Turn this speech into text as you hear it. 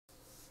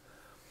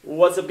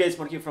What's up guys,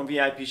 Mark here from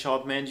VIP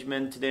Shop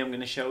Management. Today I'm going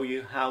to show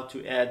you how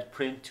to add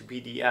print to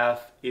PDF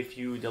if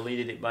you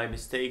deleted it by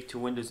mistake to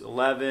Windows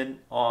 11.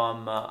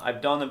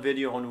 I've done a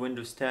video on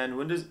Windows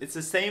 10. It's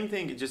the same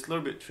thing, it's just a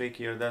little bit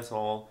trickier, that's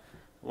all.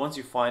 Once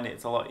you find it,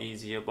 it's a lot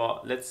easier.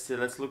 But let's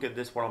look at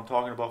this, what I'm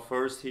talking about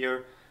first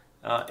here.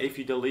 If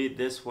you delete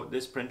this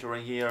printer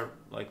right here,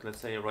 like let's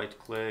say right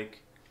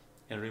click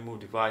and remove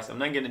device. I'm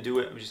not going to do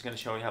it, I'm just going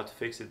to show you how to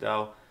fix it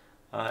though.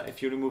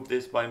 If you remove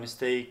this by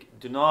mistake,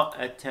 do not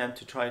attempt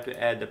to try to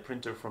add the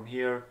printer from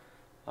here.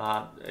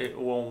 It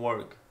won't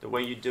work. The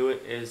way you do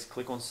it is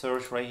click on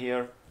search right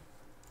here,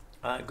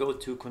 go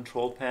to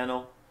control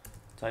panel,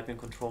 type in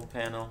control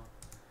panel,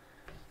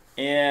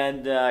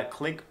 and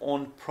click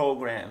on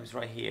programs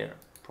right here,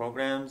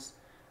 programs,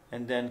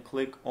 and then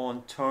click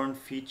on turn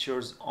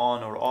features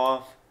on or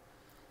off.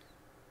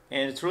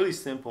 And it's really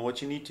simple.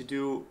 What you need to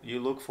do, you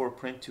look for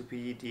print to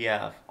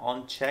PDF,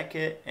 uncheck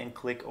it and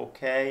click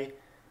OK.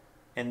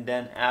 And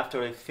then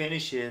after it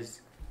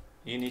finishes,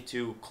 you need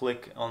to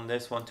click on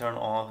this one, turn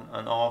on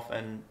and off,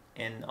 and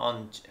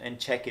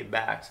check it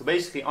back. So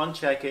basically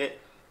uncheck it,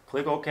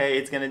 click OK,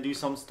 it's gonna do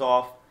some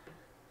stuff,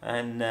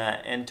 and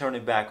turn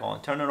it back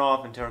on. Turn it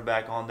off and turn it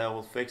back on. That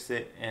will fix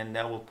it, and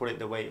that will put it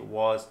the way it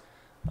was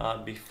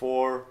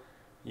before.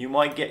 You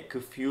might get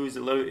confused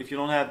a little if you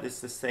don't have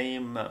this the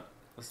same.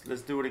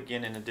 Let's do it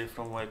again in a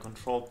different way.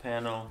 Control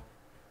panel,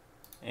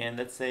 and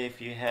let's say if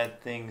you had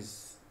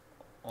things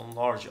on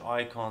large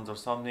icons or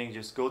something,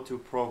 just go to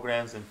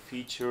programs and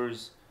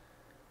features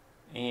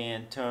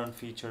and turn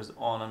features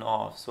on and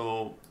off.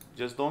 So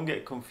just don't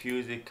get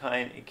confused. It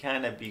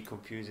kind of be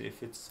confusing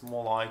if it's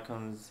small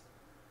icons,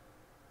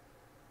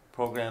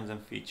 programs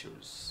and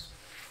features.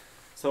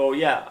 So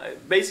yeah,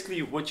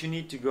 basically what you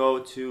need to go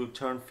to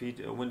turn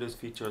Windows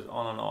features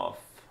on and off.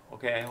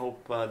 Okay, I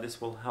hope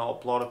this will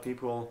help a lot of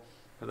people,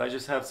 because I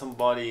just have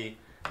somebody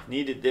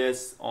needed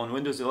this on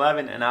Windows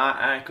 11 and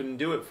I couldn't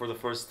do it for the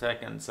first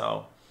second.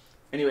 So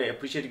anyway, I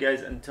appreciate you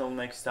guys. Until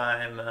next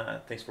time,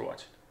 thanks for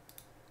watching.